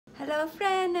Hello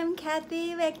friend, I'm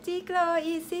Kathy, Veggie Glow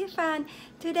Easy Fun.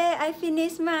 Today I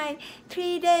finished my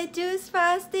 3-day juice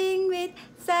fasting with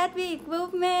Sadwick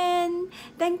movement.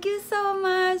 Thank you so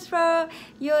much for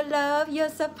your love, your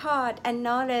support and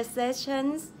knowledge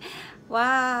sessions.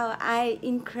 Wow, I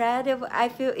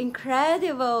feel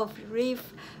incredible,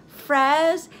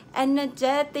 fresh,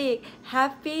 energetic,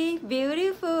 happy,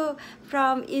 beautiful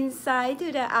from inside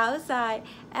to the outside,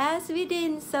 as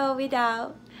within, so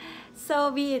without.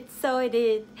 So be it, so it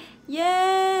is.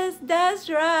 Yes, that's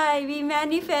right. We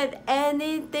manifest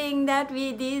anything that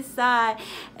we desire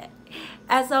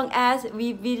as long as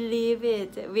we believe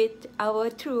it with our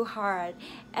true heart.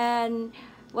 And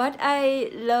what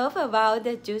I love about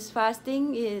the juice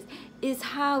fasting is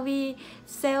how we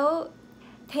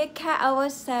take care of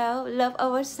ourselves, love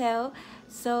ourselves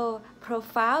so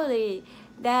profoundly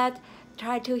that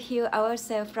try to heal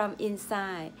ourselves from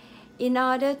inside in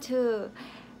order to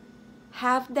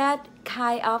have that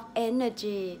kind of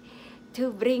energy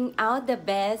to bring out the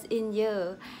best in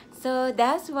you. So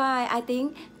that's why I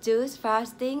think juice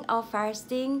fasting or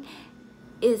fasting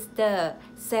is the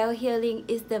self-healing,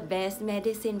 is the best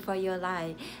medicine for your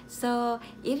life. So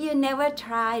if you never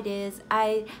try this,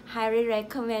 I highly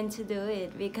recommend to do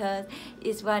it because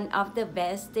it's one of the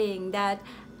best things that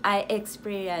I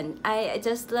experienced. I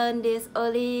just learned this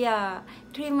only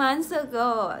 3 months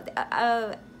ago.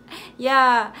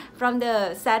 From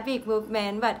the Sadwick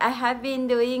movement, but I have been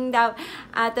doing the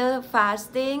other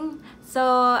fasting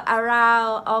so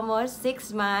around almost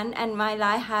 6 months, and my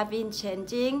life have been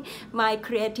changing. My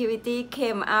creativity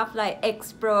came up like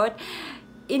explode,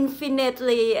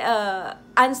 infinitely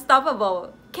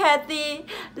unstoppable. Kathy,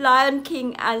 Lion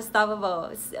King,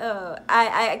 unstoppable.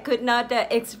 I could not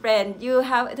explain. You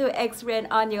have to explain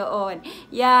on your own.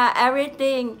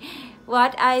 Everything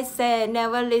what I say,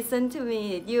 never listen to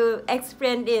me. You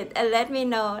explain it and let me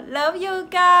know. Love you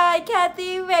guys.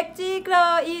 Kathy, Veggie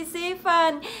Glow Easy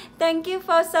Fun. Thank you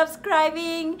for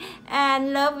subscribing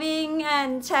and loving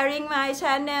and sharing my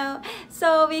channel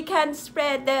so we can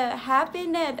spread the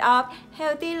happiness of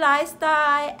healthy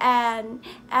lifestyle and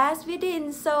as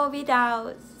within, so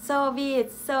without. So be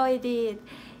it, so it is.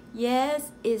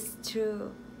 Yes, it's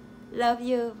true. Love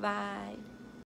you. Bye.